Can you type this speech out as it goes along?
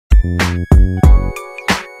That's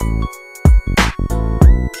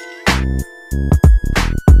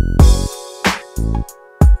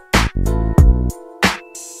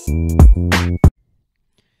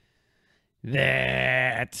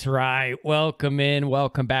right. Welcome in.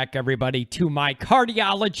 Welcome back, everybody, to my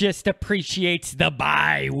Cardiologist Appreciates the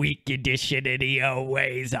Bye Week edition of the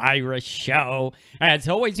Always Irish Show. As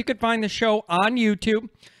always, you can find the show on YouTube.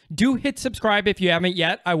 Do hit subscribe if you haven't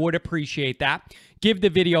yet. I would appreciate that. Give the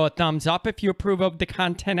video a thumbs up if you approve of the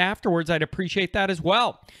content afterwards. I'd appreciate that as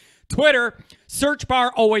well. Twitter, search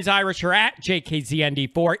bar Always Irish or at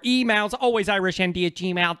JKZND4. Emails,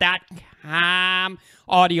 alwaysirishnd@gmail.com.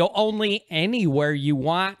 Audio only, anywhere you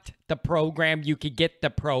want the program, you could get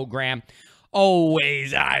the program.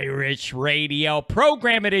 Always Irish Radio.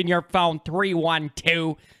 Program it in your phone,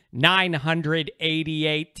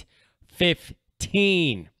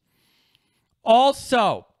 312-988-15.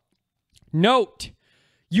 Also, note,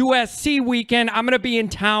 USC weekend, I'm going to be in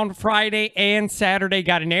town Friday and Saturday.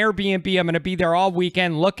 Got an Airbnb. I'm going to be there all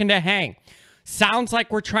weekend looking to hang. Sounds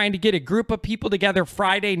like we're trying to get a group of people together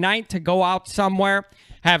Friday night to go out somewhere,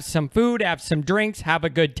 have some food, have some drinks, have a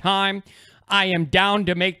good time. I am down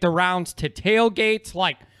to make the rounds to tailgates.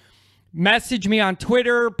 Like, message me on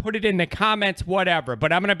Twitter, put it in the comments, whatever.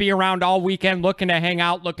 But I'm going to be around all weekend looking to hang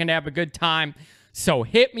out, looking to have a good time. So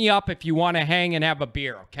hit me up if you want to hang and have a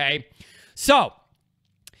beer, okay? So,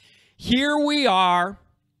 here we are,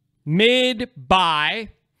 mid-bye,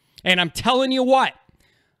 and I'm telling you what,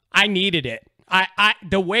 I needed it.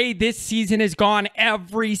 The way this season has gone,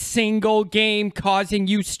 every single game causing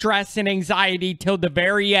you stress and anxiety till the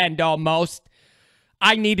very end almost,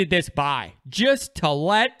 I needed this bye just to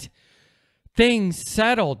let things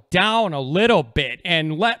settle down a little bit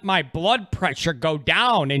and let my blood pressure go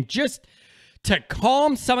down and just to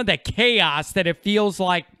calm some of the chaos that it feels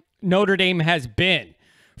like Notre Dame has been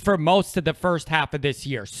for most of the first half of this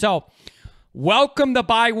year. So, welcome the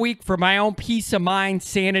bye week for my own peace of mind,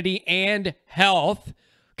 sanity, and health.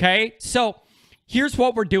 Okay, so here's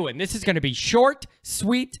what we're doing. This is going to be short,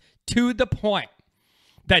 sweet, to the point.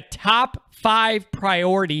 The top 5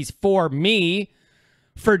 priorities for me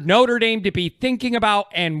for Notre Dame to be thinking about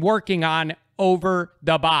and working on over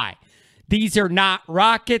the bye. These are not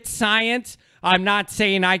rocket science. I'm not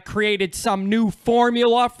saying I created some new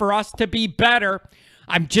formula for us to be better.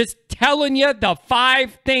 I'm just telling you the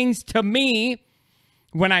 5 things to me,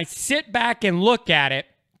 when I sit back and look at it,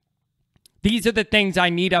 these are the things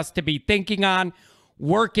I need us to be thinking on,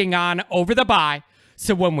 working on over the bye.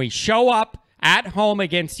 So when we show up at home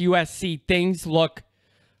against USC, things look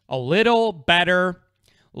a little better,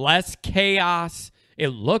 less chaos. It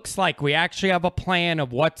looks like we actually have a plan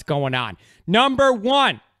of what's going on. Number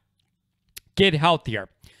 1, get healthier.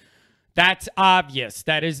 That's obvious.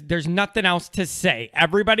 There's nothing else to say.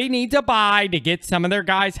 Everybody needs a bye to get some of their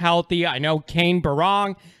guys healthy. I know Kane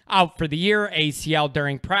Barong out for the year, ACL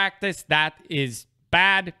during practice. That is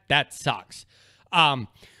bad. That sucks.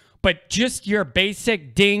 But just your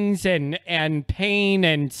basic dings and pain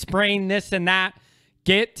and sprain, this and that,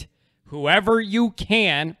 get whoever you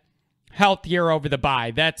can healthier over the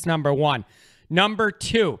bye. That's number 1. Number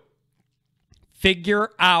 2, figure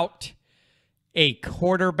out a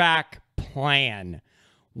quarterback plan.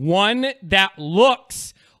 One that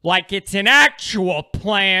looks like it's an actual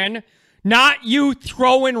plan, not you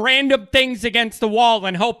throwing random things against the wall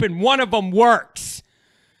and hoping one of them works.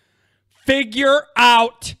 Figure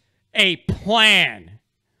out a plan.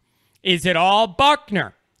 Is it all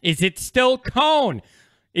Buckner? Is it still Cone?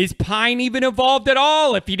 Is Pine even involved at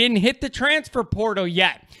all if he didn't hit the transfer portal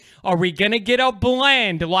yet? Are we going to get a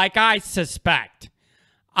blend like I suspect?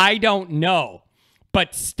 I don't know.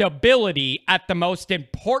 But stability at the most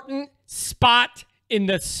important spot in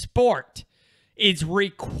the sport is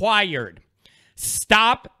required.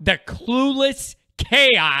 Stop the clueless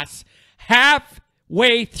chaos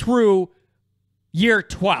halfway through year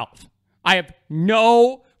 12. I have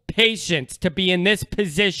no patience to be in this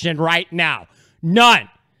position right now. None.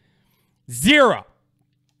 0.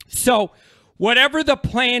 So whatever the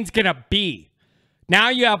plan's going to be, now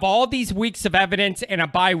you have all these weeks of evidence and a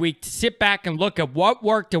bye week to sit back and look at what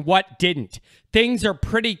worked and what didn't. Things are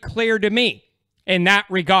pretty clear to me in that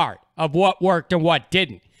regard of what worked and what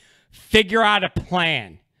didn't. Figure out a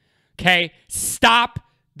plan, okay? Stop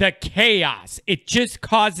the chaos. It just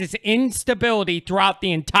causes instability throughout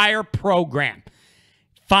the entire program.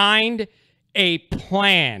 Find a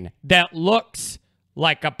plan that looks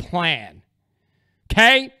like a plan,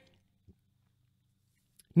 okay?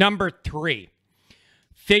 Number 3.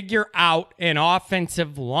 Figure out an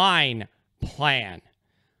offensive line plan,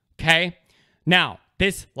 okay? Now,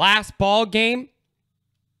 this last ball game,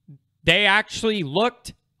 they actually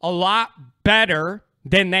looked a lot better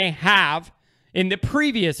than they have in the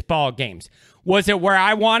previous ball games. Was it where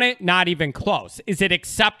I want it? Not even close. Is it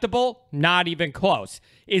acceptable? Not even close.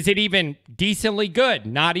 Is it even decently good?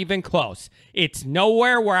 Not even close. It's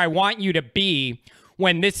nowhere where I want you to be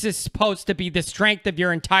when this is supposed to be the strength of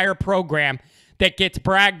your entire program that gets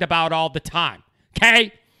bragged about all the time.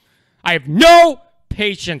 Okay? I have no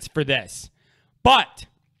patience for this. But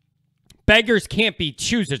beggars can't be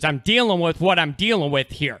choosers. I'm dealing with what I'm dealing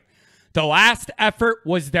with here. The last effort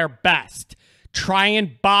was their best. Try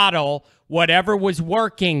and bottle whatever was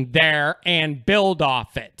working there and build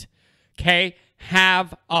off it. Okay?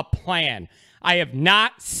 Have a plan. I have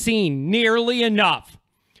not seen nearly enough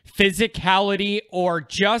physicality or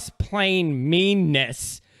just plain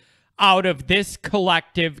meanness out of this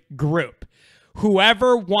collective group.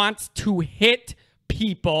 Whoever wants to hit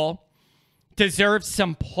people deserves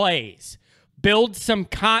some plays. Build some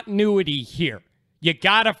continuity here. You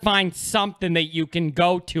got to find something that you can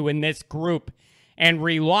go to in this group and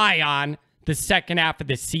rely on the second half of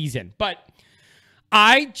the season. But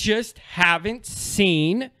I just haven't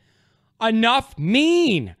seen enough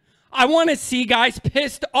mean. I want to see guys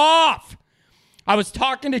pissed off. I was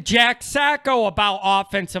talking to Jack Sacco about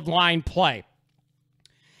offensive line play.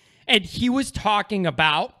 And he was talking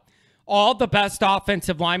about all the best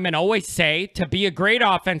offensive linemen always say to be a great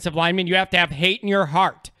offensive lineman, you have to have hate in your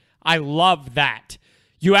heart. I love that.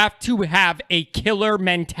 You have to have a killer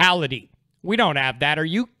mentality. We don't have that. Are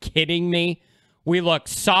you kidding me? We look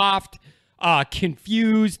soft,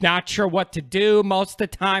 confused, not sure what to do most of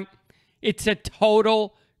the time. It's a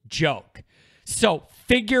total joke. So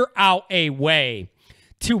figure out a way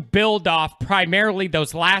to build off primarily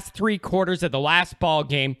those last 3 quarters of the last ball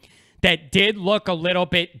game that did look a little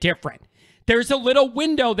bit different. There's a little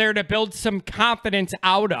window there to build some confidence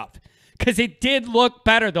out of because it did look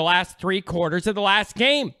better the last 3 quarters of the last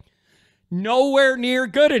game. Nowhere near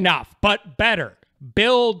good enough, but better.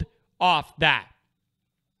 Build off that.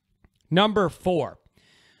 Number 4,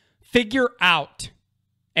 figure out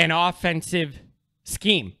an offensive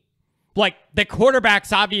scheme. Like, the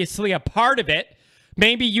quarterback's obviously a part of it.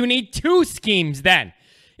 Maybe you need 2 schemes then.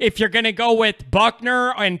 If you're going to go with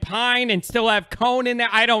Buckner and Pine and still have Cone in there,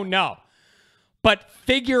 I don't know. But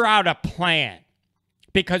figure out a plan.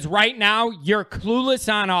 Because right now, you're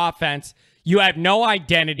clueless on offense. You have no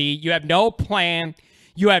identity. You have no plan.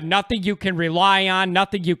 You have nothing you can rely on,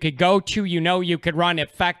 nothing you could go to. You know you could run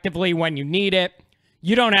effectively when you need it.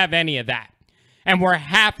 You don't have any of that. And we're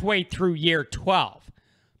halfway through year 12.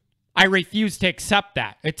 I refuse to accept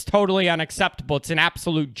that. It's totally unacceptable. It's an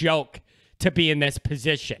absolute joke to be in this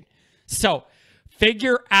position. So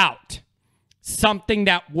figure out something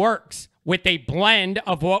that works with a blend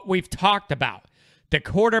of what we've talked about. The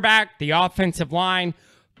quarterback, the offensive line,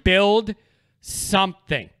 build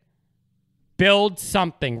something. Build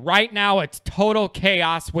something. Right now, it's total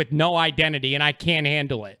chaos with no identity, and I can't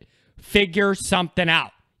handle it. Figure something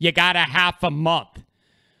out. You got a half a month.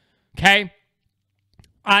 Okay?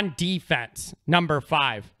 On defense, number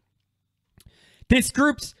 5. This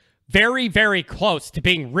group's very, very close to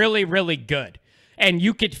being really, really good. And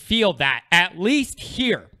you could feel that. At least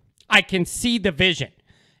here, I can see the vision.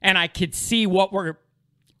 And I could see what we're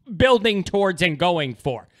building towards and going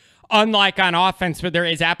for. Unlike on offense where there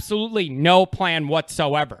is absolutely no plan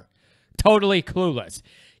whatsoever. Totally clueless.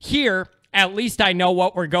 Here, at least I know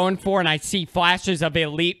what we're going for and I see flashes of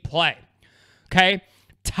elite play. Okay?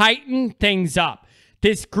 Tighten things up.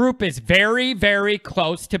 This group is very, very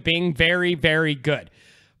close to being very, very good.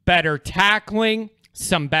 Better tackling,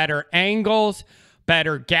 some better angles,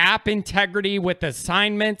 better gap integrity with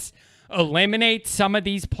assignments. Eliminate some of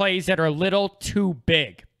these plays that are a little too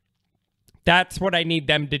big. That's what I need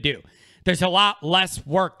them to do. There's a lot less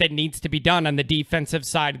work that needs to be done on the defensive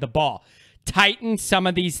side of the ball. Tighten some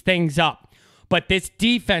of these things up. But this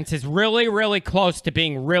defense is really, really close to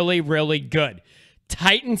being really, really good.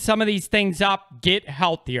 Tighten some of these things up. Get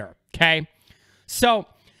healthier, okay? So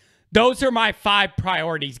those are my 5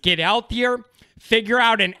 priorities. Get healthier. Figure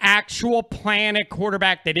out an actual plan at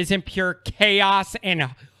quarterback that isn't pure chaos and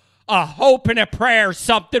a hope and a prayer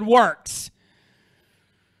something works.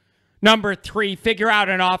 Number 3, figure out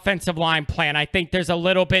an offensive line plan. I think there's a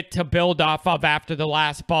little bit to build off of after the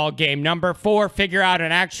last ball game. Number 4, figure out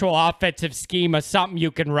an actual offensive scheme of something you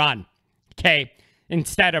can run, okay,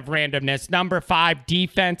 instead of randomness. Number 5,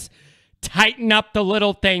 defense. Tighten up the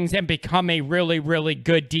little things and become a really, really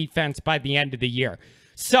good defense by the end of the year.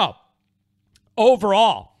 So,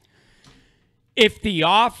 overall, if the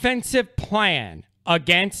offensive plan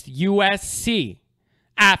against USC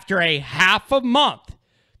after a half a month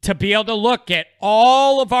to be able to look at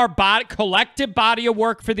all of our collective body of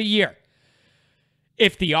work for the year.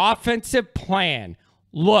 If the offensive plan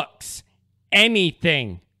looks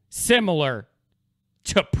anything similar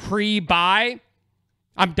to pre-buy,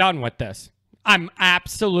 I'm done with this. I'm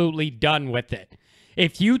absolutely done with it.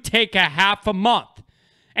 If you take a half a month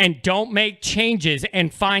and don't make changes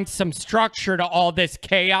and find some structure to all this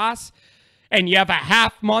chaos, and you have a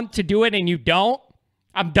half month to do it and you don't,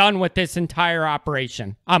 I'm done with this entire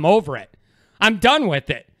operation. I'm over it. I'm done with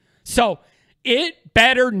it. So it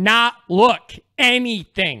better not look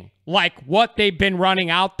anything like what they've been running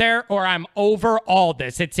out there, or I'm over all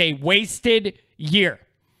this. It's a wasted year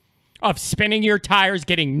of spinning your tires,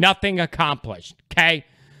 getting nothing accomplished, okay?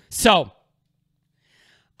 So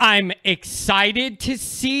I'm excited to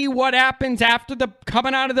see what happens after the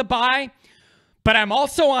coming out of the bye, but I'm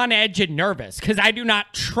also on edge and nervous because I do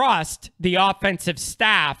not trust the offensive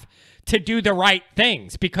staff to do the right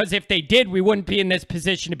things, because if they did, we wouldn't be in this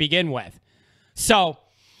position to begin with. So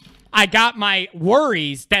I got my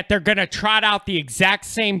worries that they're going to trot out the exact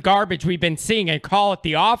same garbage we've been seeing and call it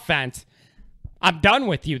the offense. I'm done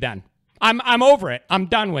with you then. I'm over it. I'm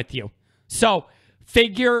done with you. So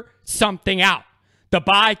figure something out. The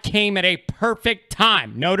bye came at a perfect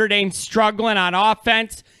time. Notre Dame struggling on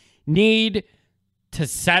offense. Need to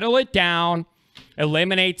settle it down,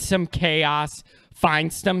 eliminate some chaos,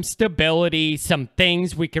 find some stability, some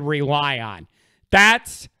things we can rely on.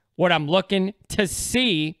 That's what I'm looking to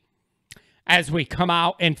see as we come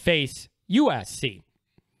out and face USC.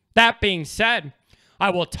 That being said, I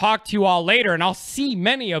will talk to you all later, and I'll see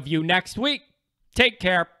many of you next week. Take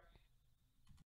care.